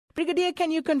Brigadier, can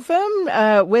you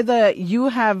confirm whether you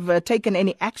have taken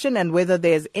any action and whether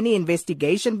there's any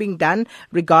investigation being done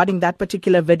regarding that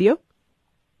particular video?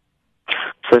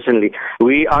 Certainly.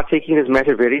 We are taking this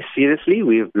matter very seriously.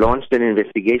 We've launched an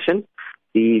investigation.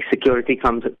 The security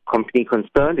company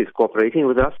concerned is cooperating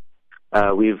with us.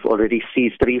 We've already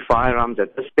seized 3 firearms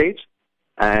at this stage,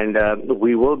 and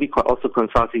we will be also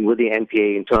consulting with the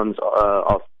NPA in terms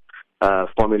of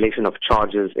formulation of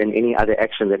charges and any other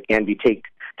action that can be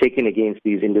taken against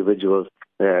these individuals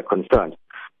concerned.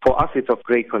 For us, it's of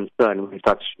great concern when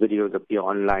such videos appear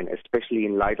online, especially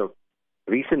in light of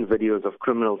recent videos of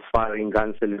criminals firing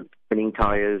gun salutes, spinning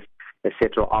tires,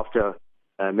 etc. after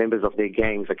members of their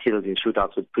gangs are killed in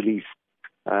shootouts with police.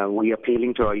 We are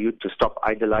appealing to our youth to stop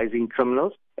idolizing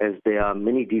criminals, as there are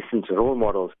many decent role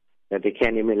models that they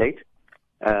can emulate.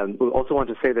 We also want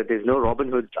to say that there's no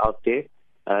Robin Hoods out there.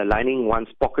 Lining one's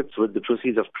pockets with the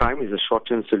proceeds of crime is a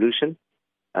short-term solution.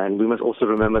 And we must also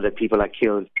remember that people are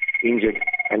killed, injured,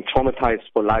 and traumatized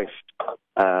for life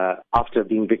after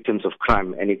being victims of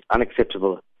crime. And it's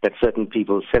unacceptable that certain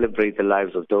people celebrate the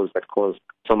lives of those that cause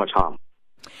so much harm.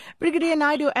 Brigadier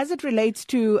Naicker, as it relates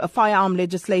to a firearm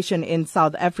legislation in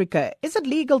South Africa, is it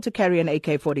legal to carry an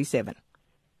AK-47?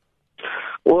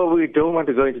 Well, we don't want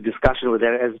to go into discussion with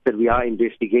that. As I said, we are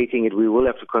investigating it. We will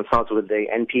have to consult with the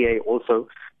NPA also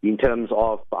in terms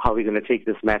of how we're going to take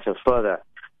this matter further.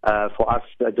 For us,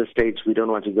 at this stage, we don't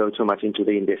want to go too much into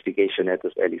the investigation at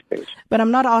this early stage. But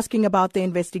I'm not asking about the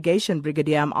investigation,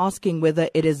 Brigadier. I'm asking whether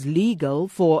it is legal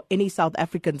for any South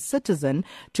African citizen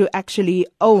to actually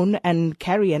own and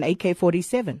carry an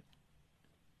AK-47.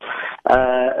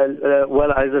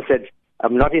 Well, as I said,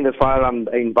 I'm not in the firearm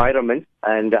environment,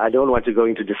 and I don't want to go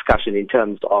into discussion in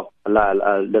terms of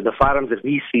the firearms that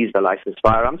we seize, the licensed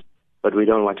firearms, but we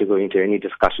don't want to go into any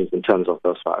discussions in terms of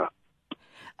those firearms.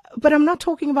 But I'm not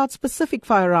talking about specific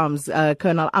firearms,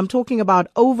 Colonel. I'm talking about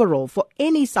overall for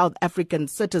any South African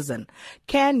citizen.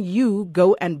 Can you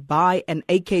go and buy an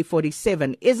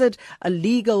AK-47? Is it a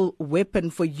legal weapon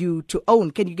for you to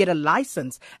own? Can you get a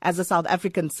license as a South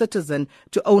African citizen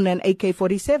to own an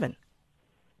AK-47?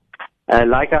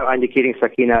 Like I'm indicating,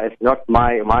 Sakina, it's not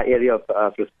my area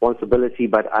of responsibility,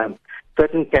 but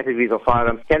certain categories of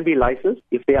firearms can be licensed.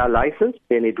 If they are licensed,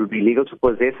 then it would be legal to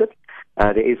possess it.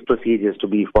 There is procedures to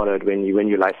be followed when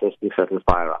you license certain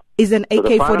firearms. Is an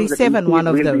AK-47 one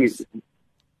of those?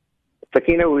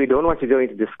 Sakina, we don't want to go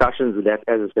into discussions with that,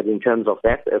 as I said, in terms of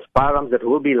that. As firearms that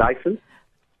will be licensed,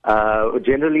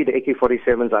 generally the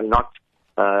AK-47s are not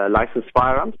licensed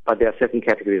firearms, but there are certain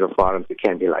categories of firearms that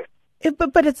can be licensed.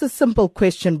 But it's a simple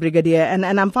question, Brigadier, and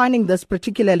I'm finding this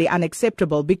particularly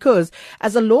unacceptable because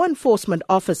as a law enforcement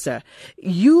officer,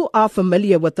 you are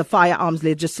familiar with the Firearms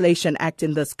Legislation Act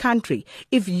in this country.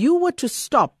 If you were to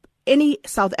stop any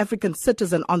South African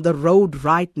citizen on the road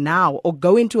right now or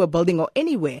go into a building or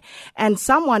anywhere and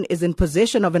someone is in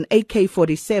possession of an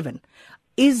AK-47,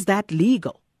 is that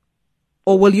legal?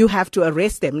 Or will you have to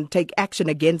arrest them and take action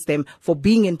against them for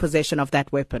being in possession of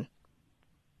that weapon?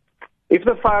 If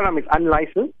the firearm is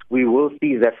unlicensed, we will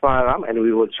seize that firearm and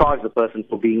we will charge the person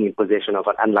for being in possession of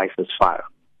an unlicensed firearm.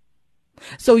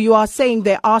 So you are saying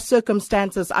there are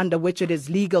circumstances under which it is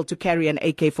legal to carry an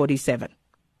AK-47?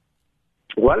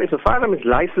 Well, if the firearm is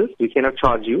licensed, we cannot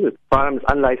charge you. If the firearm is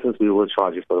unlicensed, we will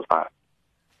charge you for the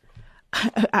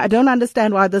firearm. I don't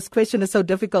understand why this question is so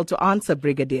difficult to answer,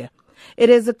 Brigadier.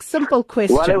 It is a simple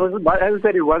question. Well, as I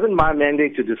said, it wasn't my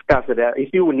mandate to discuss it.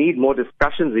 If you need more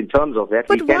discussions in terms of that,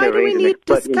 but we can why do we need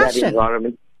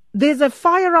discussion? There's a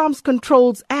Firearms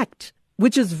Controls Act,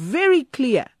 which is very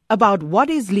clear about what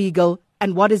is legal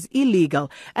and what is illegal.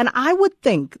 And I would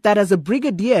think that as a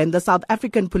brigadier in the South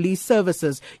African Police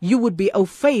Services, you would be au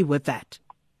fait with that.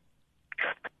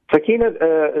 Sakina,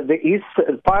 there is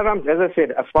firearms. As I said,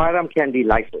 a firearm can be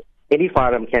licensed. Any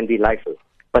firearm can be licensed.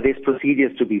 But there's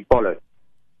procedures to be followed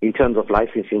in terms of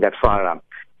licensing that firearm.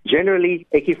 Generally,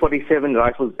 AK-47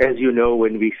 rifles, as you know,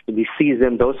 when we seize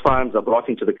them, those firearms are brought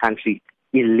into the country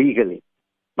illegally.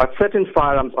 But certain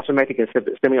firearms, automatic and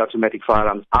semi-automatic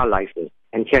firearms, are licensed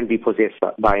and can be possessed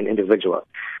by an individual.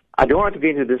 I don't want to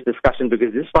get into this discussion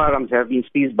because these firearms have been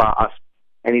seized by us,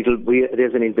 and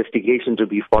there's an investigation to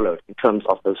be followed in terms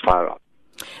of those firearms.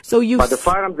 But the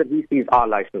firearms that we seize are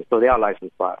licensed, so they are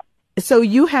licensed firearms. So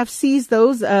you have seized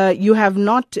those. You have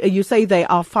not. You say they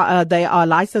are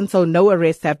licensed, so no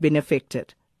arrests have been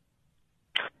effected.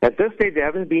 At this stage, there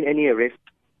haven't been any arrests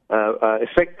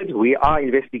effected. We are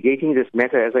investigating this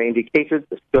matter, as I indicated.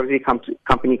 The security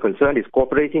company concerned is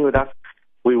cooperating with us.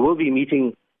 We will be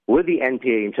meeting with the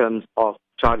NPA in terms of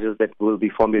charges that will be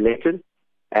formulated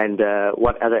and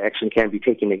what other action can be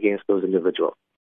taken against those individuals.